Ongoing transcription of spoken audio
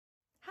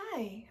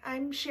Hi,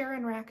 I'm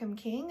Sharon Rackham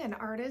King, an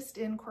artist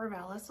in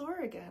Corvallis,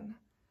 Oregon.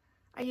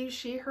 I use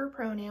she, her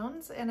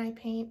pronouns, and I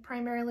paint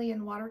primarily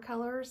in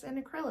watercolors and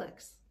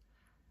acrylics.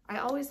 I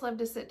always love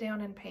to sit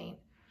down and paint,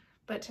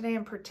 but today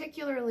I'm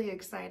particularly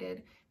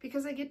excited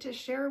because I get to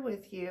share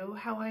with you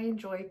how I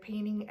enjoy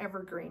painting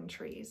evergreen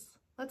trees.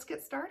 Let's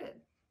get started.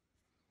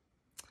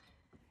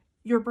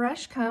 Your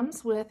brush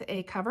comes with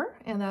a cover,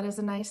 and that is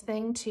a nice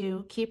thing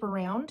to keep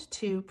around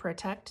to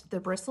protect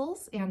the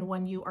bristles and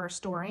when you are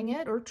storing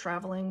it or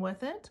traveling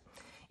with it.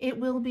 It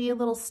will be a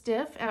little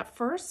stiff at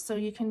first, so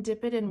you can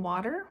dip it in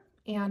water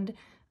and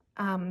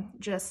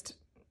just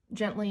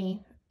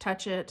gently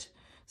touch it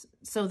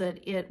so that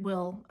it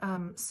will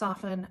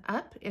soften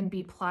up and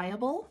be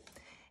pliable.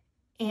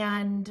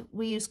 And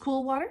we use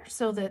cool water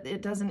so that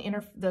it doesn't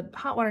the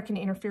hot water can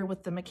interfere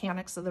with the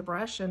mechanics of the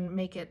brush and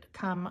make it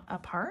come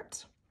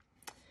apart.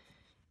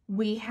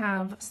 We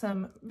have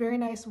some very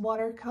nice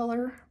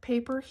watercolor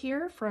paper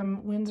here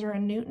from Winsor &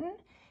 Newton,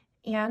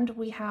 and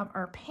we have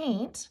our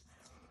paint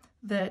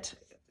that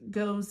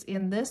goes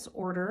in this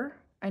order.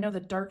 I know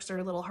the darks are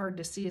a little hard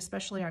to see,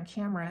 especially on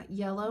camera.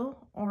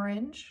 Yellow,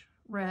 orange,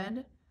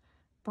 red,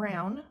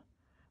 brown,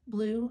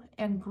 blue,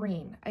 and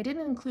green. I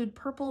didn't include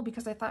purple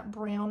because I thought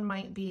brown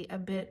might be a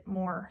bit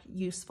more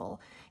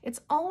useful.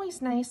 It's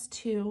always nice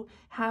to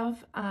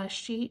have a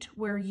sheet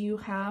where you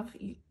have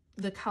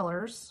the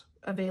colors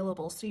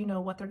available so you know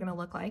what they're going to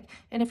look like,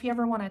 and if you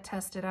ever want to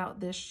test it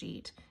out, this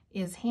sheet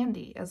is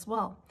handy as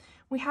well.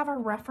 We have our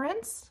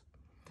reference.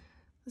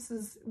 This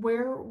is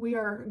where we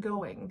are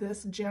going,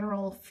 this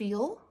general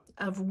feel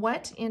of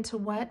what into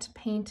what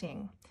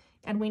painting,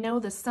 and we know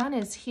the sun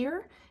is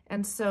here,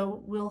 and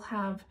so we'll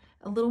have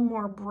a little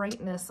more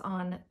brightness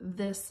on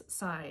this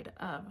side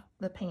of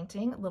the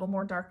painting, a little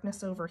more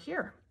darkness over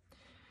here.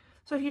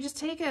 So if you just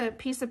take a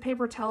piece of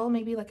paper towel,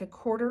 maybe like a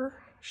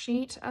quarter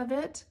sheet of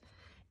it,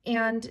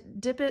 and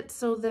dip it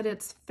so that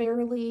it's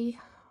fairly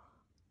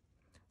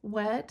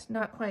wet,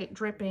 not quite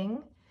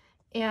dripping,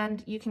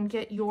 and you can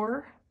get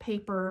your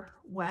paper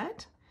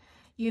wet.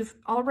 You've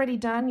already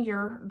done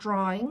your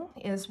drawing,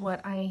 is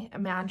what I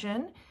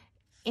imagine,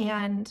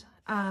 and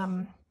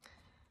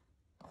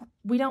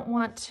we don't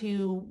want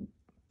to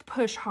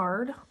push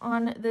hard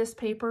on this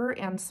paper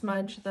and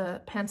smudge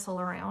the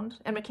pencil around,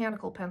 and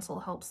mechanical pencil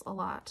helps a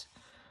lot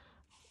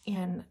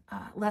in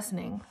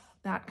lessening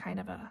that kind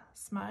of a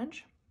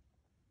smudge.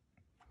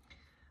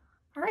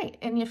 All right,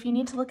 and if you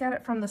need to look at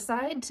it from the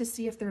side to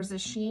see if there's a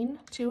sheen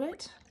to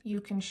it,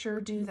 you can sure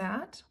do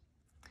that.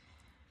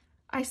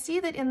 I see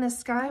that in the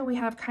sky we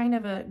have kind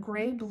of a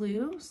gray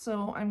blue,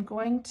 so I'm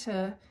going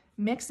to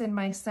mix in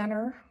my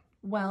center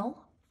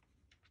well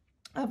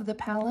of the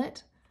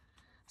palette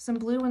some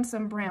blue and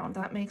some brown.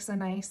 That makes a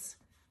nice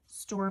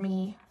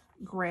stormy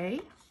gray.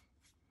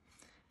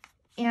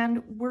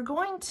 And we're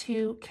going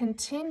to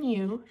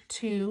continue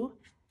to,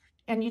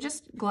 and you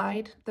just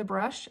glide the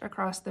brush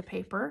across the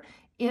paper.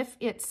 If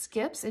it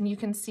skips and you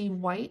can see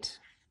white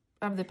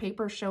of the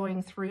paper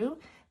showing through,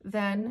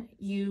 then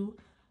you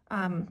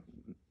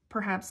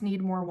perhaps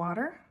need more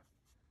water.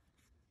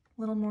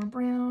 A little more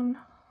brown.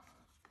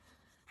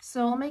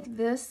 So I'll make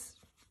this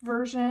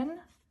version,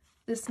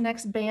 this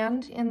next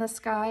band in the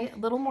sky, a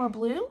little more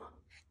blue.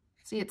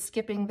 See, it's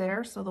skipping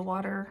there, so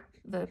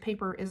the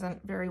paper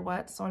isn't very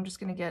wet, so I'm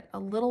just gonna get a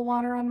little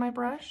water on my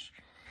brush.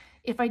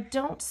 If I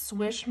don't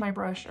swish my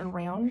brush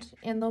around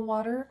in the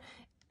water,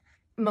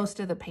 most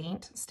of the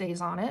paint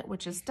stays on it,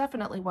 which is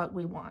definitely what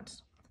we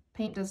want.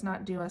 Paint does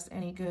not do us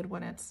any good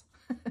when it's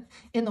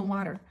in the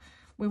water.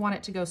 We want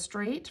it to go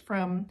straight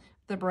from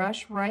the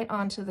brush right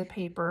onto the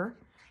paper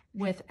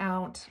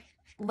without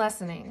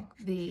lessening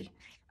the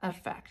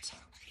effect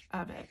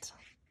of it.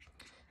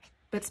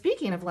 But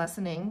speaking of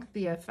lessening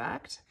the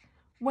effect,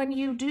 when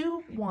you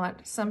do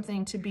want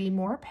something to be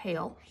more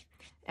pale,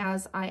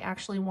 as I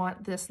actually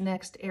want this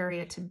next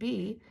area to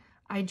be,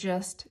 I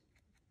just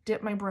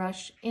dip my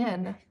brush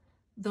in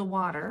the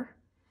water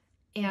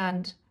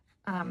and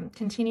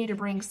continue to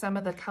bring some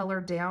of the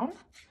color down.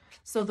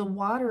 So the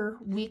water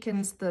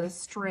weakens the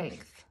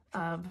strength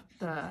of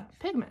the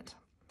pigment.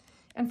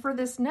 And for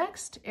this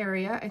next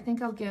area, I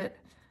think I'll get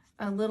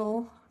a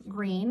little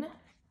green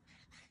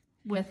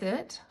with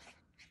it.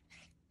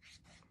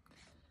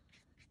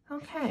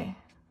 Okay,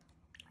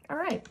 all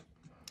right.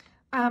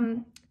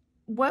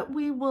 What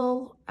we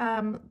will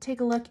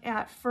take a look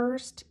at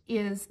first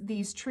is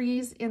these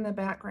trees in the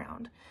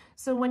background.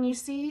 So when you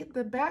see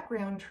the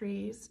background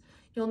trees,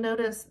 you'll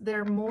notice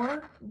they're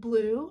more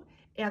blue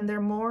and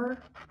they're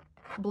more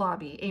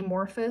blobby,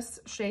 amorphous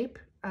shape,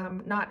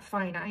 not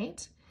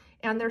finite,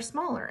 and they're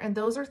smaller. And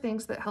those are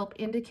things that help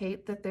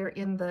indicate that they're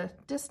in the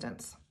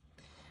distance.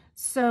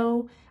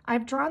 So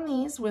I've drawn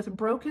these with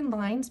broken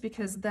lines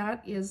because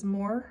that is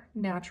more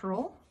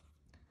natural.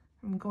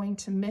 I'm going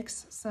to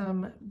mix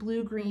some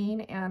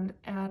blue-green and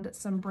add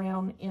some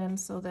brown in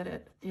so that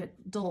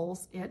it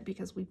dulls it,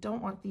 because we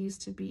don't want these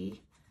to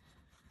be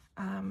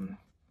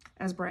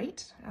as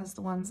bright as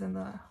the ones in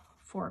the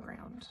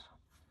foreground.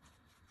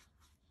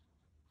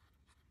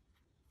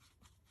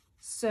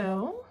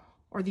 So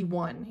or the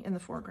one in the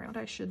foreground,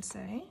 I should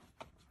say.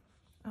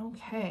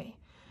 Okay.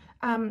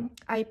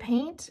 I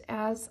paint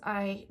as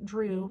I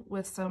drew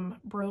with some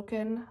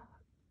broken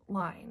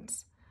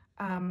lines.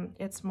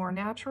 It's more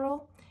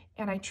natural,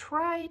 and I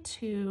try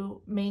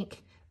to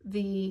make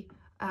the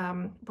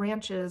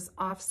branches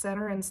off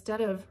center.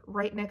 Instead of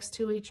right next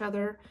to each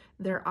other,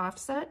 they're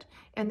offset,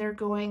 and they're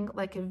going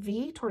like a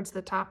V towards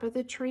the top of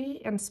the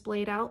tree and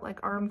splayed out like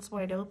arms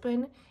wide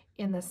open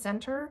in the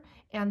center,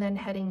 and then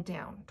heading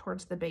down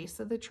towards the base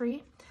of the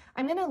tree.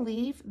 I'm going to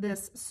leave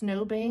this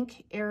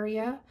snowbank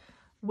area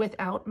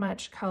without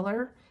much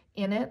color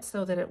in it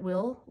so that it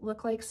will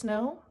look like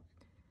snow,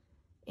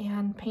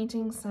 and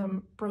painting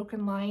some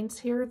broken lines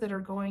here that are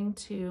going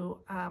to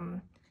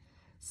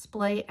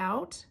splay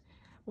out.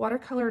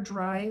 Watercolor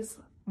dries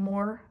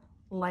more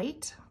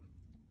light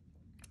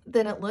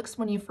than it looks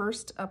when you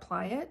first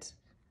apply it.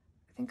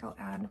 I think I'll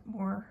add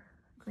more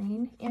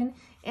green in,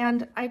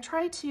 and I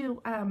try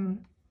to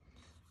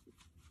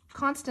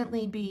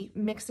constantly be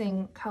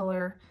mixing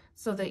color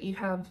so that you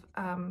have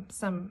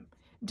some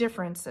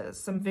differences,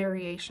 some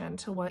variation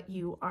to what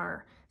you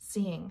are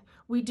seeing.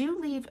 We do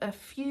leave a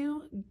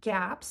few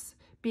gaps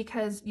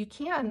because you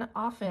can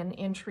often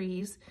in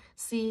trees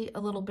see a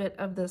little bit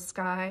of the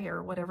sky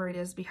or whatever it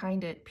is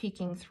behind it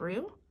peeking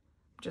through,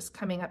 just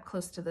coming up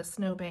close to the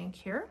snowbank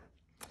here.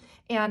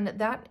 And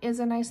that is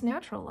a nice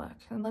natural look.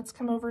 And let's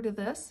come over to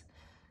this.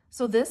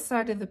 So this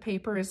side of the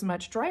paper is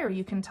much drier.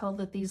 You can tell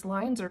that these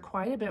lines are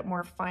quite a bit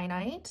more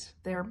finite.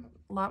 They're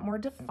a lot more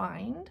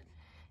defined.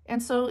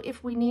 And so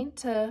if we need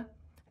to,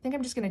 I think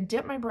I'm just going to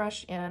dip my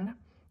brush in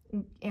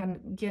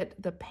and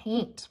get the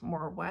paint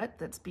more wet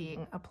that's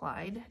being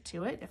applied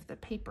to it if the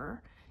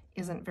paper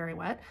isn't very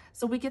wet.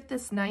 So we get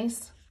this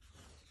nice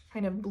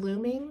kind of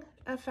blooming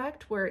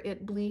effect where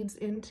it bleeds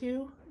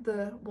into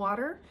the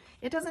water.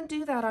 It doesn't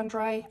do that on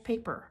dry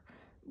paper,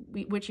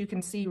 which you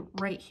can see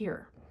right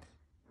here.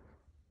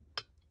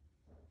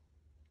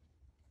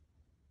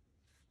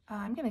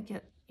 I'm going to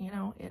get,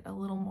 it a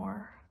little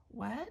more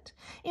wet.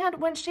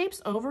 And when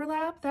shapes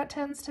overlap, that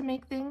tends to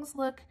make things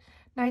look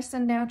nice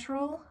and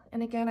natural.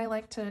 And again, I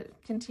like to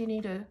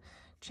continue to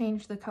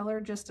change the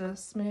color just a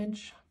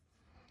smidge.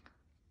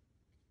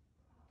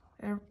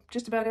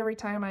 Just about every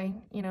time I,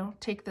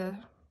 take the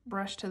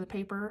brush to the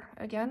paper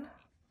again.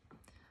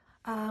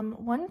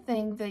 One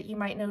thing that you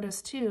might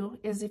notice too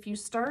is if you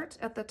start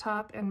at the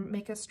top and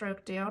make a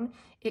stroke down,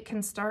 it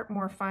can start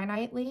more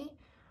finitely,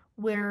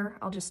 where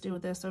I'll just do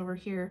this over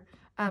here.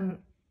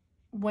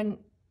 When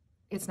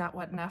it's not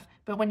wet enough,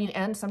 but when you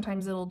end,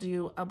 sometimes it'll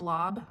do a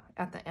blob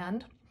at the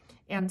end.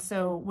 And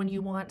so when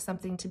you want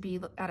something to be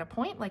at a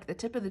point, like the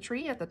tip of the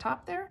tree at the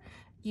top there,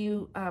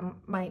 you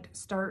might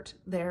start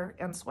there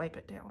and swipe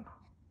it down.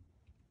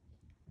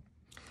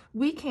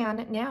 We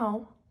can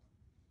now,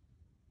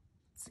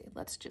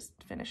 let's just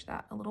finish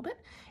that a little bit.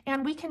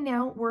 And we can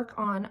now work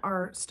on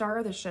our star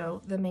of the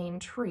show, the main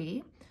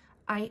tree.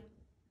 I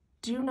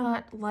do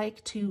not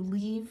like to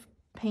leave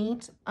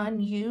paint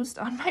unused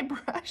on my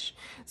brush,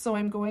 so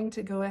I'm going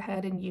to go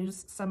ahead and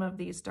use some of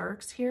these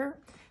darks here.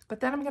 But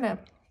then I'm going to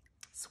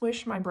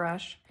swish my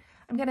brush.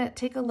 I'm going to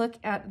take a look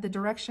at the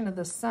direction of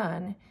the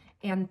sun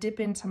and dip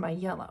into my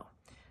yellow.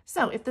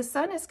 So if the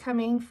sun is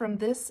coming from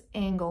this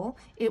angle,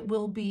 it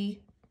will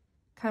be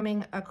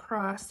coming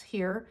across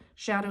here.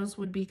 Shadows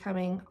would be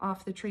coming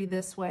off the tree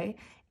this way.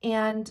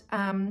 And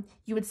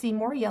you would see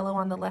more yellow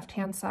on the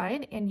left-hand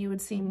side, and you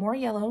would see more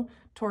yellow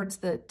towards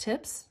the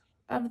tips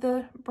of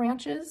the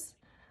branches,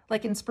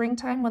 like in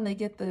springtime when they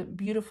get the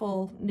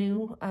beautiful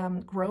new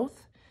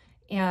growth,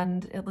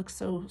 and it looks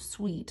so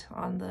sweet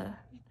on the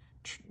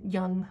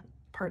young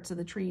parts of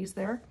the trees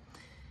there.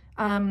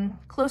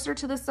 Closer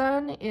to the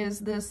sun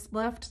is this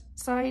left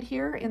side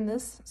here in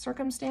this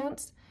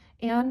circumstance,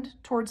 and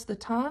towards the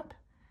top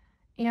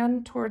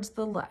and towards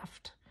the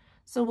left.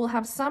 So we'll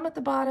have some at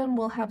the bottom,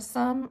 we'll have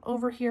some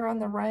over here on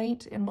the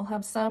right, and we'll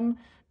have some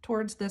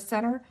towards the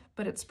center,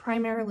 but it's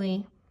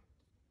primarily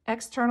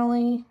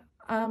externally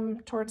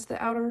towards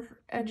the outer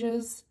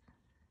edges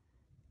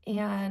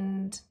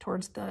and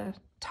towards the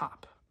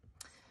top.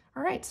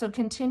 All right, so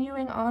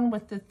continuing on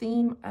with the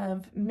theme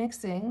of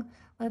mixing,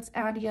 let's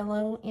add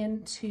yellow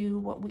into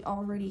what we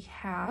already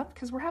have,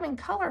 because we're having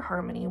color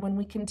harmony when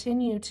we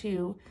continue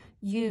to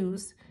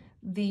use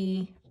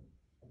the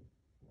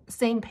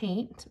same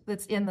paint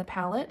that's in the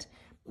palette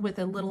with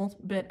a little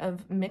bit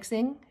of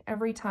mixing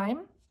every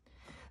time.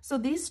 So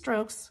these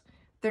strokes,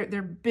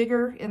 they're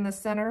bigger in the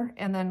center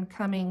and then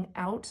coming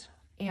out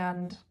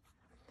and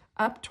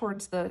up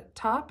towards the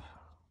top,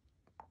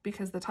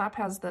 because the top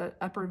has the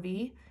upper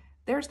V.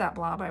 There's that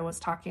blob I was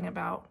talking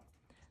about.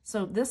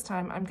 So this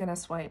time I'm gonna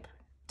swipe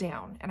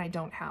down, and I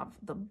don't have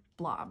the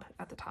blob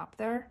at the top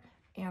there,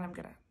 and I'm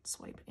gonna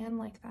swipe in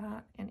like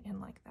that and in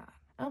like that.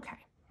 Okay.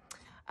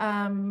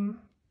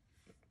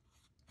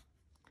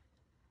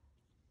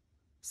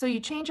 So you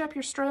change up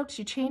your strokes,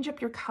 you change up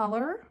your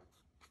color,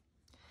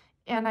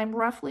 and I'm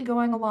roughly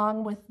going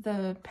along with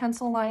the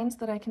pencil lines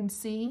that I can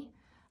see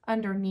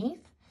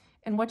underneath.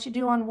 And what you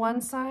do on one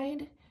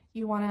side,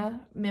 you want to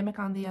mimic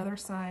on the other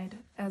side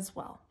as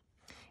well.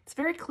 It's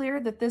very clear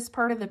that this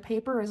part of the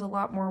paper is a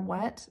lot more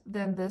wet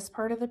than this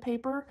part of the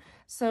paper,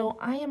 so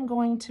I am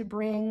going to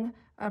bring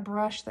a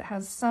brush that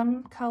has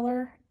some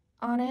color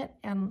on it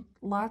and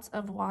lots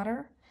of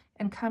water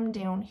and come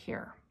down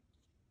here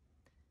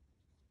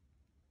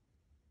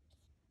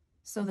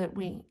so that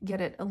we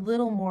get it a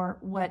little more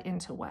wet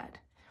into wet.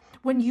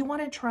 When you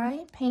want to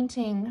try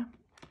painting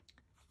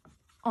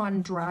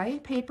on dry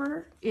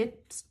paper,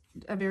 it's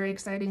a very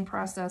exciting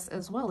process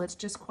as well. It's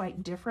just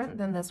quite different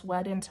than this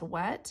wet into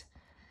wet.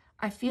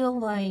 I feel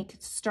like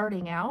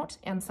starting out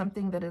and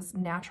something that is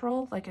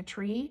natural, like a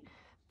tree,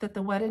 that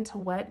the wet into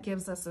wet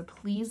gives us a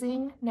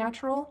pleasing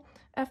natural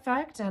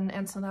effect,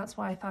 and so that's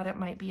why I thought it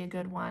might be a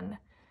good one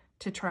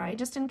to try,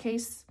 just in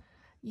case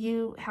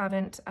you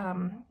haven't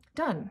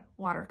done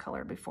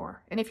watercolor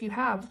before. And if you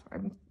have,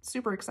 I'm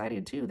super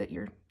excited too that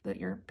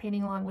you're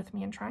painting along with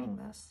me and trying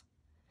this.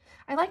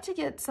 I like to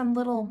get some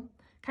little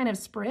kind of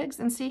sprigs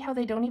and see how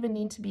they don't even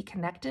need to be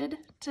connected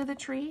to the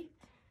tree.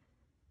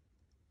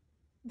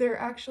 They're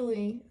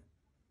actually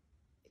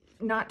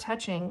not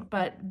touching,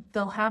 but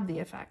they'll have the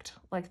effect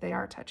like they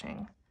are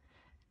touching.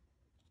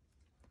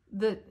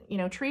 The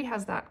tree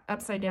has that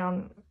upside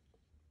down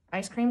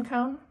ice cream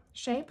cone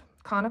shape,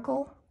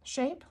 conical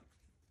shape,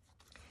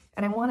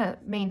 and I want to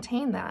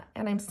maintain that.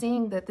 And I'm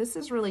seeing that this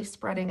is really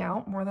spreading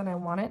out more than I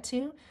want it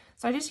to.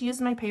 So I just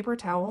use my paper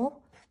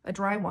towel, a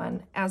dry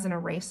one, as an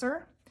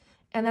eraser,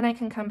 and then I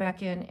can come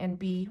back in and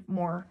be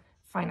more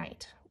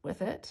finite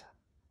with it.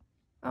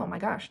 Oh my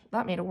gosh,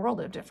 that made a world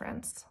of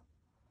difference.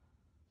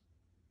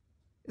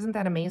 Isn't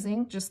that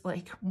amazing? Just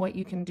like what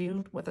you can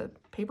do with a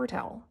paper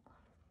towel.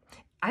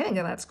 I think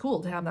that's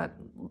cool to have that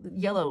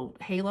yellow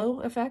halo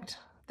effect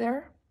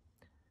there.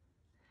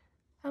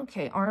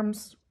 Okay,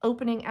 arms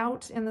opening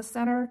out in the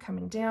center,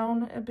 coming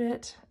down a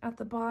bit at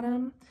the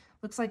bottom.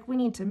 Looks like we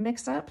need to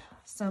mix up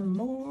some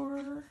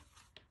more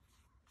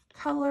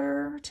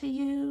color to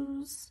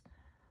use.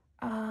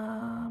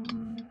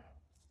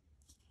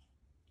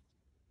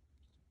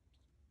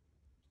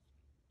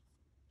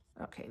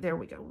 Okay, there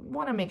we go. We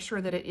want to make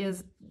sure that it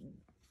is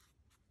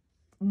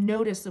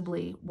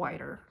noticeably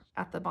wider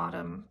at the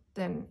bottom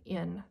than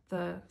in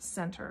the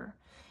center.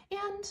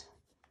 And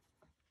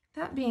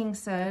that being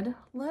said,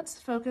 let's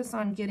focus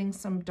on getting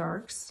some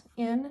darks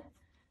in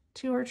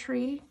to our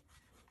tree.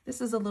 This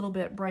is a little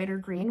bit brighter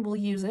green. We'll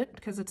use it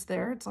because it's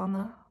there. It's on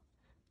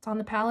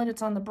the palette,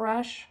 it's on the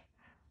brush.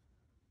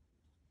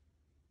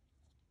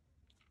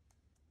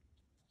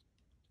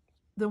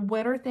 The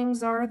wetter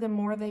things are, the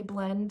more they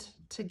blend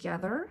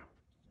together.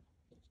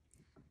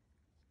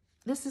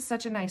 This is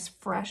such a nice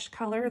fresh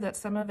color that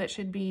some of it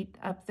should be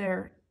up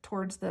there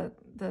towards the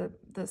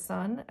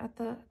sun at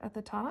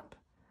the top.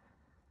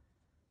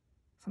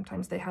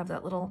 Sometimes they have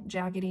that little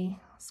jaggedy,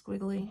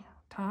 squiggly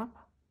top.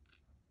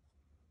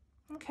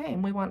 Okay,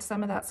 and we want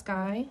some of that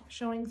sky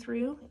showing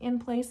through in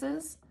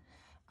places.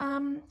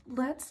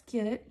 Let's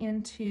get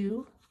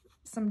into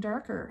some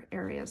darker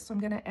areas. So I'm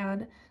going to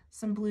add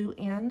some blue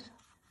and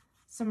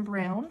some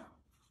brown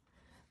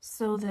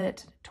so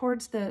that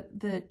towards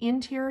the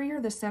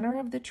interior, the center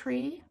of the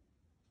tree,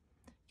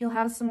 you'll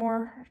have some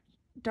more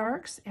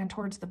darks, and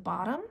towards the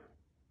bottom.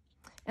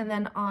 And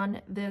then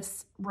on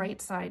this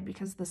right side,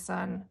 because the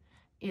sun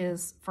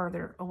is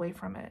farther away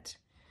from it,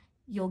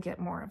 you'll get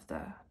more of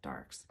the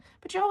darks.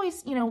 But you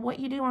always, what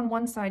you do on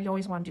one side, you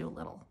always want to do a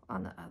little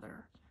on the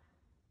other.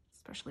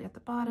 Especially at the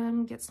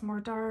bottom, get some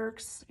more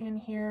darks in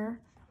here.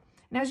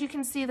 And as you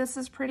can see, this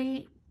is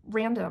pretty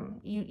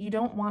random. You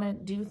don't want to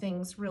do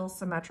things real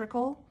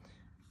symmetrical.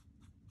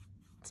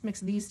 Let's mix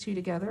these two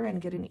together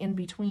and get an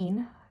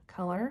in-between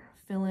color.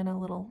 Fill in a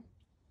little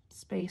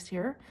space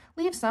here.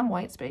 Leave some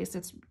white space.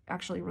 It's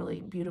actually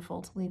really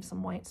beautiful to leave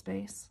some white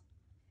space.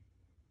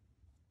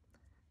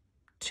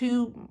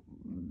 Too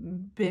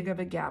big of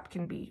a gap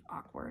can be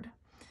awkward.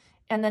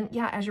 And then,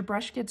 yeah, as your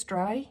brush gets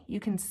dry,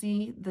 you can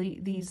see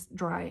these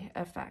dry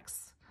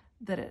effects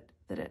that it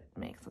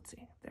makes. Let's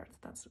see, there,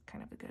 that's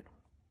kind of a good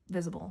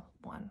visible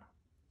one.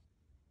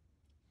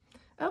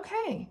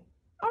 Okay,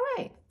 all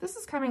right, this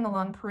is coming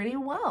along pretty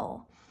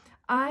well.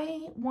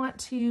 I want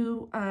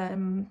to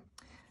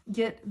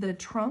get the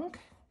trunk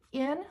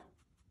in,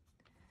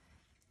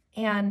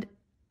 and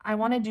I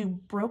want to do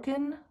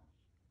broken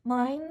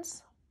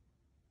lines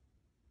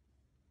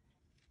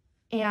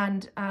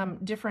and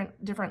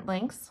different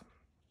lengths,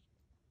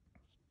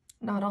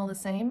 not all the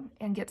same,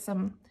 and get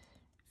some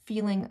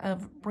feeling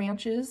of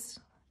branches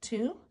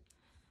too.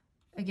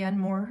 Again,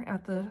 more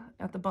at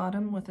the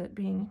bottom with it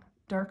being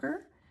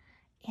darker,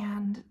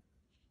 and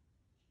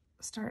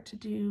start to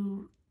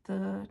do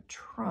the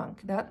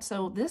trunk.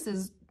 So this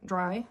is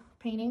dry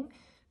painting,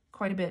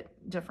 quite a bit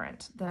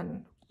different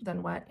than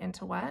wet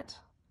into wet.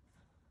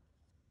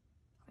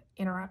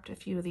 Interrupt a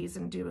few of these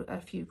and do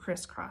a few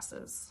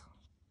crisscrosses.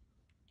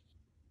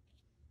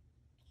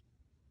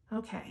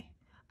 Okay,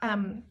 I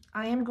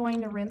am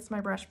going to rinse my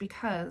brush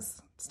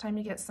because it's time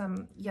to get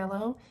some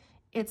yellow.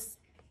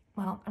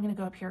 Well, I'm gonna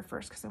go up here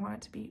first because I want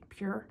it to be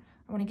pure.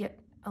 I want to get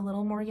a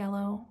little more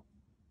yellow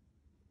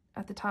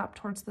at the top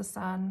towards the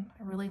sun.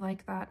 I really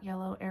like that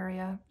yellow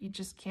area. You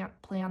just can't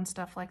plan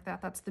stuff like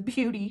that. That's the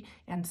beauty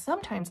and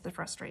sometimes the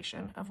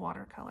frustration of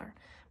watercolor.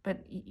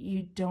 But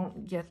you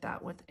don't get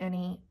that with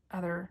any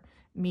other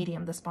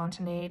medium, the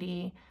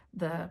spontaneity,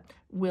 the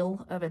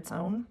will of its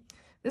own.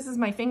 This is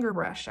my finger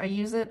brush. I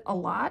use it a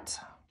lot.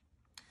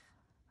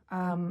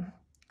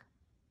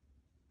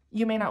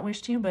 You may not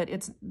wish to, but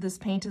this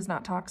paint is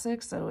not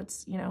toxic, so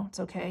it's, you know, it's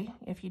okay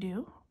if you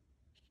do.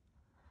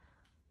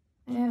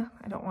 Yeah,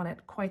 I don't want it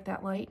quite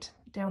that light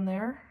down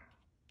there.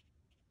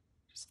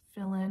 Just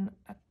fill in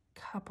a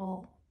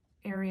couple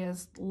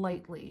areas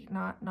lightly,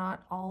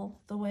 not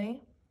all the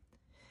way.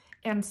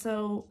 And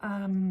so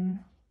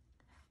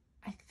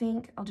I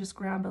think I'll just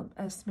grab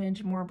a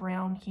smidge more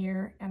brown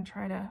here and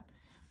try to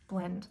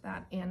blend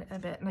that in a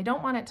bit. And I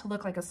don't want it to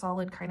look like a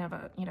solid kind of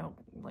a, you know,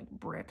 like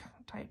brick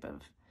type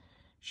of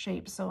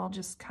shape. So I'll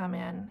just come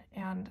in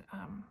and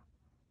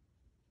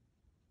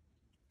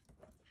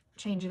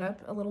change it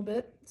up a little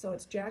bit so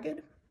it's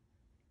jagged.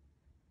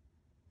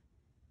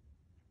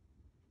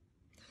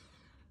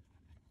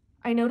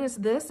 I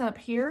noticed this up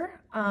here.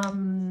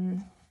 I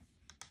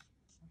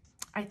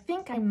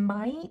think I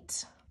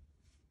might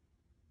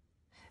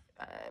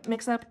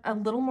mix up a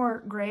little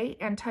more gray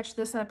and touch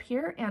this up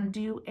here and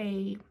do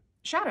a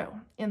shadow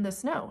in the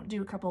snow,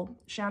 do a couple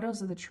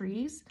shadows of the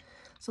trees.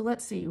 So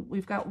let's see,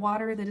 we've got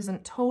water that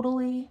isn't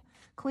totally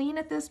clean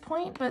at this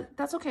point, but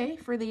that's okay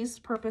for these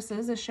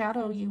purposes. A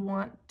shadow, you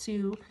want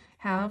to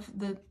have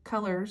the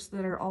colors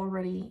that are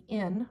already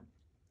in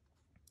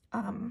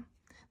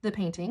the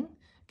painting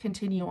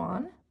continue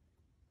on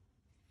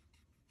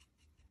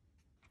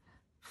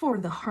for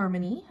the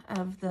harmony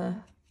of the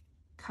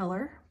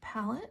color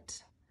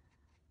palette.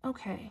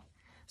 Okay,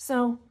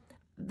 so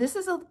this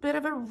is a bit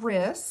of a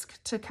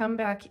risk to come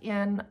back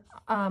in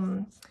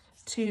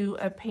to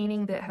a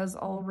painting that has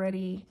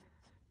already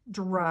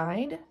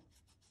dried,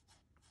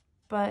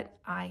 but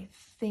I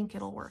think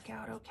it'll work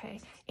out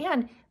okay.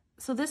 And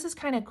so this is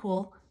kind of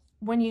cool.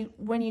 When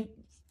you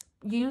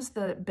use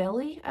the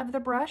belly of the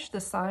brush,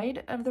 the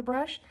side of the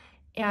brush,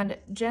 and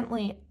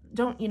gently,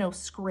 don't, you know,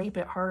 scrape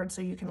it hard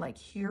so you can like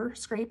hear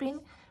scraping,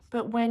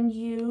 but when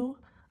you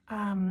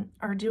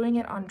are doing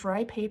it on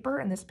dry paper,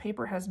 and this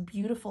paper has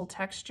beautiful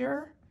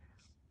texture,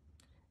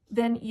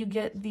 then you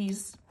get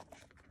these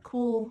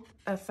cool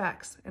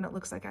effects. And it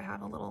looks like I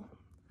have a little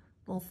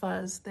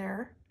fuzz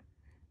there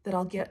that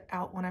I'll get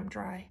out when I'm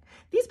dry.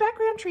 These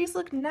background trees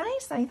look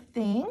nice, I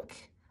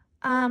think.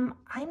 I'm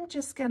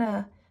just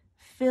gonna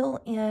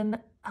fill in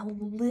a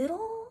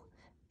little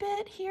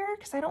bit here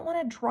because I don't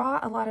want to draw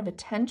a lot of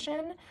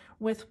attention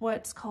with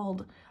what's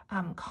called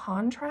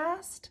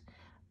contrast.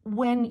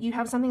 When you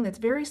have something that's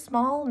very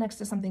small next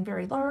to something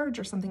very large,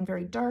 or something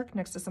very dark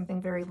next to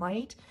something very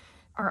light,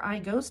 our eye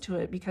goes to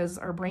it because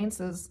our brain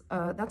says,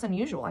 that's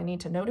unusual, I need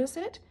to notice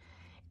it.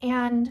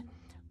 And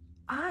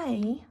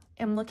I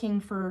am looking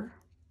for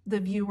the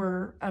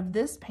viewer of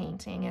this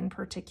painting in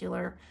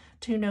particular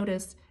to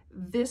notice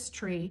this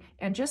tree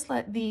and just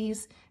let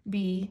these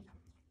be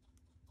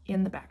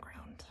in the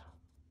background.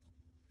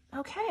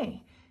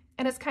 Okay,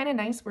 and it's kind of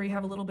nice where you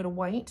have a little bit of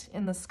white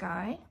in the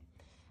sky.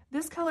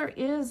 This color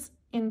is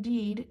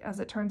indeed, as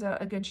it turns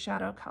out, a good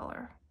shadow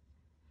color.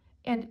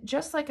 And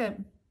just like a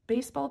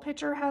baseball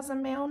pitcher has a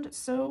mound,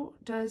 so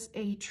does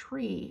a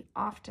tree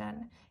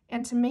often.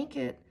 And to make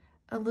it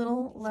a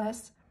little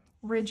less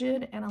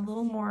rigid and a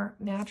little more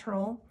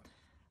natural,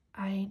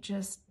 I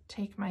just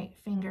take my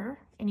finger,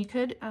 and you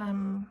could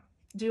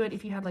do it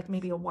if you had like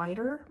maybe a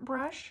wider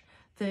brush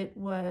that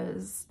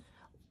was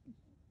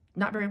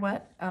not very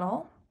wet at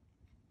all.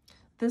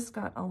 This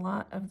got a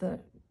lot of the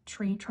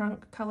tree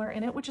trunk color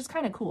in it, which is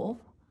kind of cool,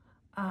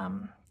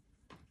 kind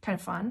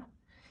of fun.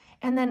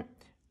 And then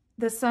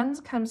the sun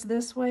comes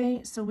this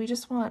way, so we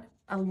just want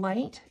a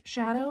light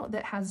shadow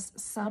that has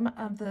some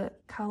of the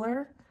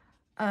color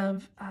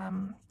of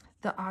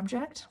the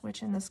object,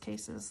 which in this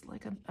case is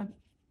like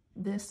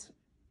this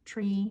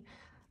tree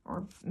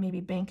or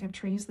maybe bank of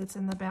trees that's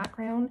in the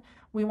background.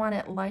 We want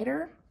it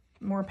lighter,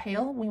 more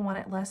pale. We want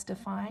it less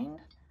defined.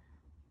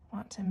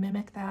 Want to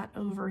mimic that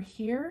over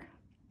here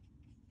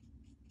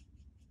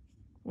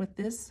with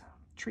this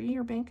tree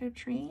or bank of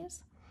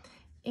trees.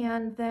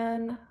 And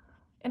then,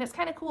 and it's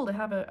kind of cool to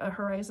have a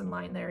horizon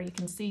line there. You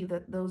can see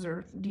that those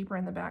are deeper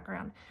in the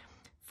background.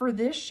 For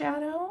this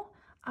shadow,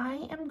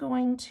 I am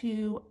going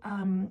to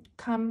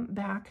come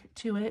back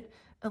to it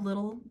a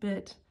little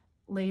bit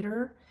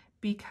later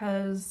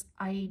because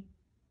I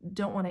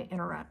don't want to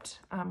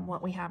interrupt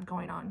what we have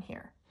going on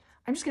here.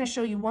 I'm just going to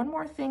show you one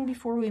more thing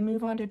before we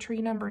move on to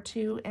tree number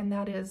 2, and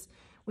that is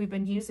we've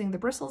been using the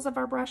bristles of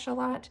our brush a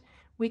lot.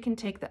 We can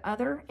take the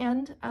other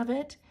end of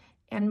it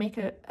and make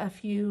a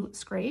few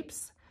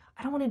scrapes.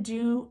 I don't want to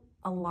do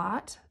a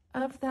lot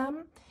of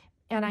them,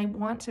 and I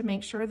want to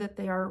make sure that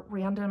they are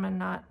random and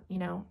not, you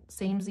know,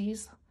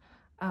 samesies.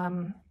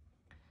 I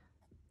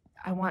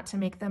want to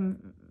make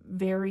them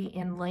vary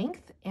in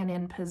length and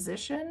in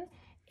position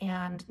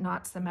and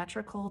not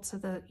symmetrical to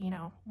the, you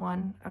know,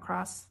 one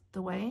across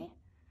the way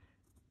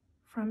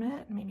from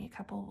it. Maybe a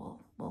couple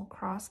will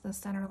cross the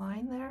center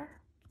line there.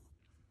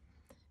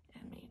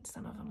 And maybe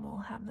some of them will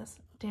have this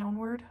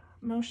downward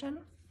motion.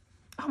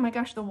 Oh my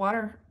gosh, the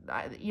water,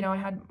 you know, I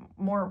had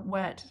more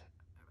wet,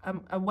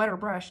 a wetter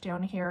brush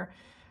down here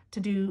to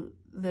do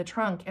the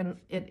trunk, and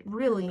it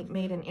really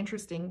made an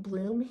interesting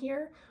bloom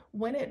here.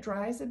 When it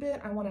dries a bit,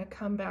 I want to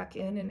come back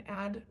in and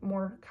add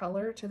more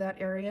color to that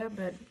area,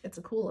 but it's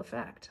a cool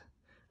effect.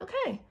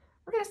 Okay,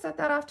 we're going to set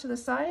that off to the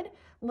side,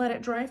 let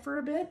it dry for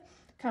a bit,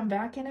 come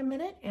back in a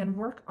minute and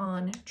work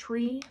on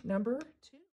tree number 2.